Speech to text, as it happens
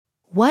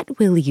What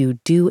will you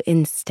do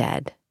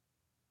instead?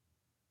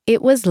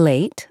 It was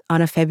late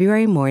on a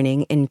February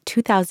morning in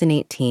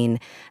 2018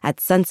 at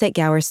Sunset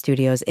Gower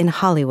Studios in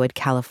Hollywood,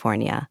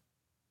 California.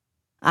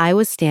 I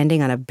was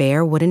standing on a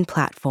bare wooden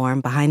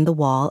platform behind the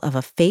wall of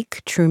a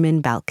fake Truman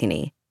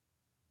balcony.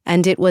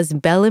 And it was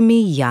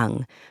Bellamy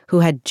Young who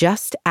had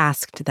just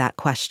asked that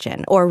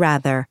question, or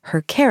rather,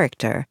 her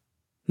character,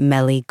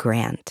 Mellie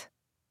Grant.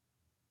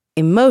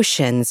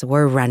 Emotions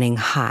were running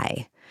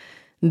high.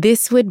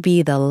 This would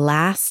be the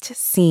last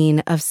scene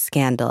of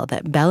Scandal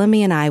that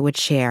Bellamy and I would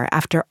share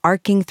after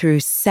arcing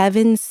through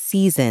 7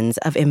 seasons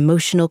of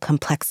emotional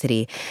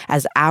complexity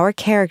as our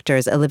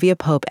characters, Olivia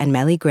Pope and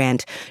Mellie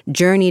Grant,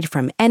 journeyed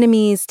from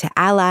enemies to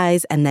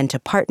allies and then to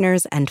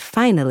partners and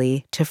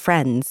finally to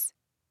friends.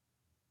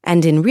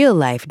 And in real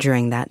life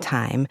during that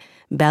time,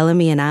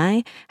 Bellamy and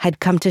I had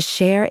come to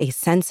share a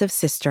sense of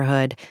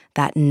sisterhood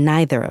that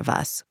neither of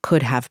us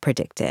could have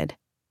predicted.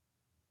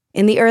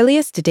 In the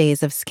earliest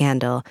days of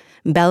Scandal,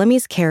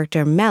 Bellamy's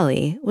character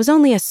Mellie was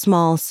only a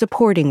small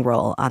supporting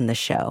role on the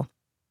show.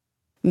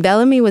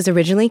 Bellamy was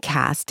originally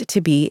cast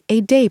to be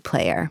a day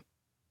player.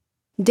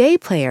 Day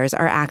players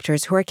are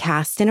actors who are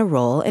cast in a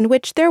role in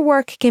which their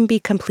work can be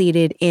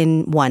completed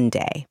in one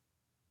day.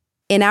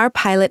 In our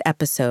pilot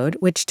episode,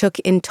 which took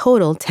in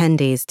total 10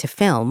 days to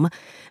film,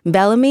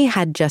 Bellamy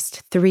had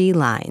just 3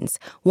 lines,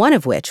 one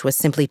of which was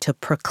simply to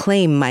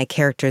proclaim my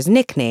character's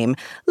nickname,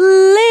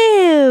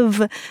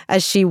 Liv,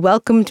 as she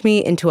welcomed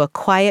me into a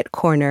quiet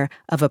corner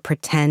of a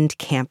pretend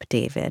Camp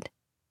David.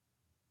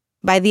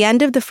 By the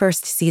end of the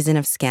first season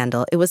of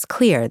Scandal, it was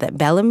clear that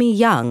Bellamy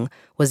Young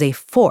was a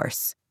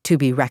force to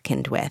be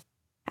reckoned with,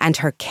 and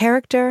her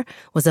character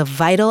was a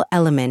vital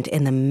element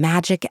in the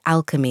magic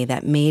alchemy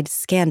that made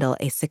Scandal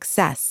a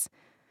success.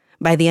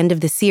 By the end of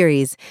the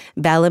series,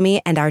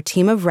 Bellamy and our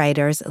team of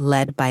writers,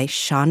 led by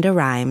Shonda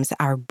Rhimes,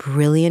 our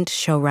brilliant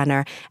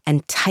showrunner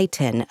and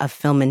titan of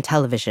film and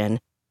television,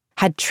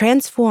 had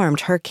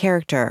transformed her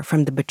character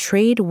from the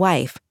betrayed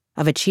wife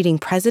of a cheating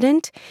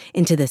president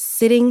into the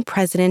sitting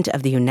president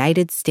of the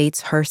United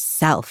States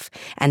herself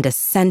and a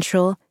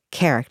central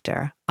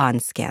character on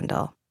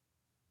Scandal.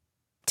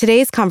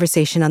 Today's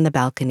conversation on the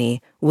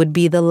balcony would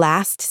be the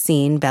last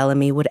scene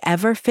Bellamy would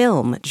ever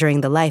film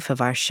during the life of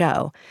our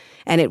show,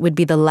 and it would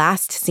be the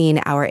last scene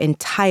our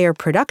entire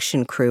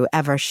production crew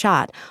ever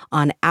shot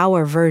on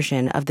our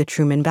version of the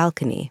Truman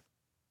balcony.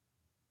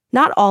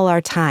 Not all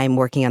our time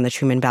working on the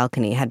Truman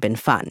balcony had been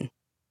fun.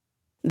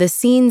 The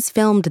scenes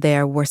filmed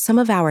there were some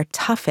of our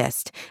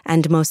toughest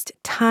and most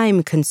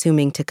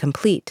time-consuming to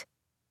complete.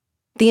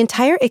 The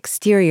entire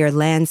exterior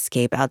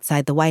landscape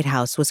outside the White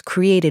House was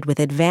created with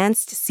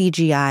advanced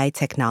CGI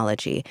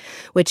technology,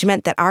 which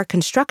meant that our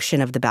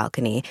construction of the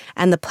balcony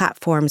and the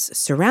platforms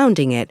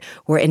surrounding it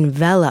were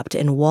enveloped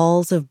in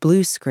walls of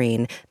blue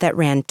screen that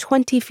ran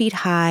 20 feet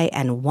high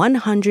and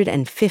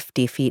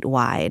 150 feet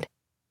wide.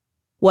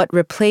 What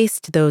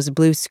replaced those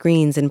blue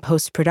screens in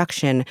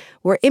post-production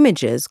were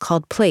images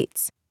called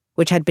plates,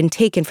 which had been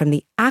taken from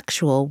the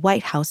actual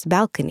White House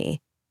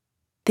balcony.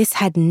 This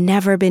had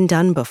never been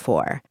done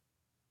before.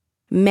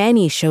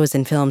 Many shows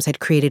and films had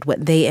created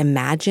what they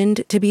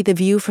imagined to be the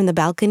view from the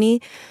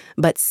balcony,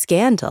 but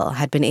Scandal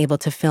had been able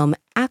to film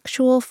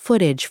actual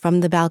footage from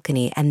the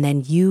balcony and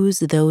then use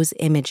those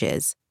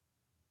images.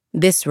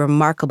 This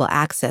remarkable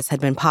access had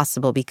been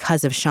possible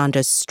because of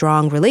Shonda's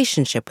strong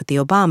relationship with the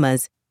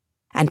Obamas,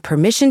 and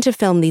permission to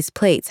film these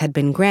plates had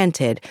been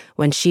granted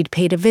when she'd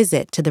paid a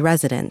visit to the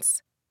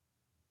residence.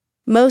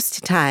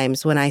 Most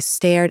times when I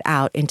stared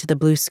out into the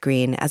blue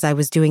screen as I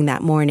was doing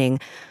that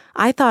morning,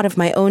 I thought of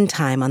my own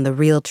time on the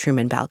real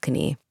Truman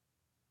balcony.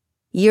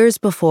 Years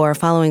before,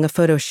 following a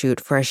photo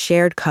shoot for a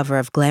shared cover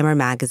of Glamour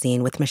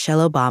magazine with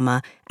Michelle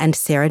Obama and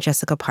Sarah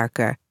Jessica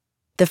Parker,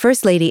 the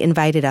First Lady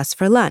invited us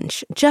for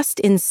lunch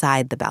just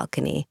inside the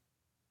balcony.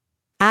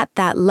 At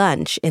that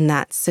lunch, in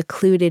that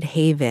secluded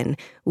haven,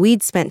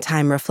 we'd spent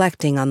time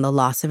reflecting on the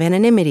loss of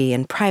anonymity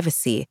and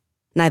privacy,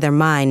 neither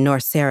mine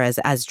nor Sarah's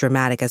as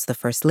dramatic as the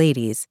First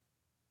Lady's.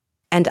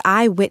 And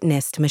I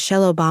witnessed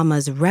Michelle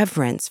Obama's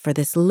reverence for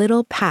this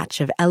little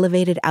patch of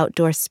elevated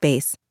outdoor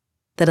space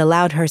that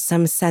allowed her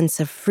some sense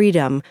of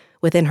freedom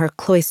within her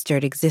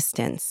cloistered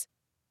existence.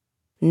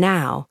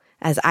 Now,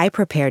 as I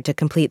prepared to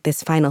complete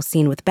this final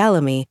scene with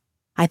Bellamy,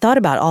 I thought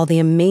about all the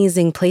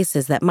amazing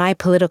places that my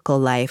political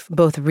life,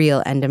 both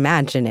real and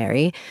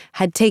imaginary,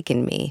 had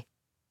taken me.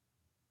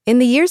 In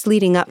the years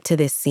leading up to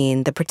this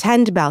scene, the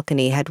pretend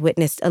balcony had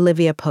witnessed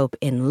Olivia Pope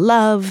in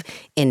love,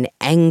 in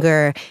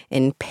anger,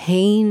 in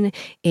pain,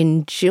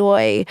 in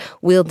joy,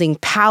 wielding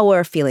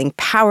power, feeling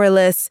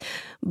powerless.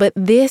 But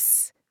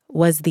this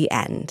was the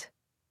end.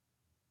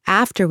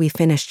 After we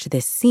finished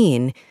this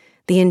scene,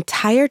 the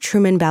entire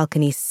Truman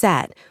balcony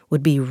set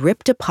would be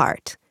ripped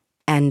apart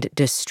and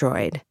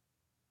destroyed.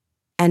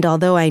 And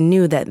although I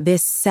knew that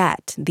this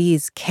set,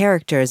 these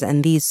characters,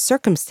 and these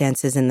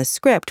circumstances in the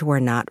script were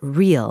not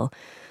real,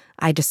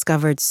 I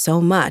discovered so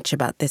much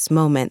about this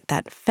moment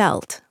that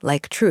felt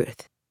like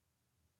truth.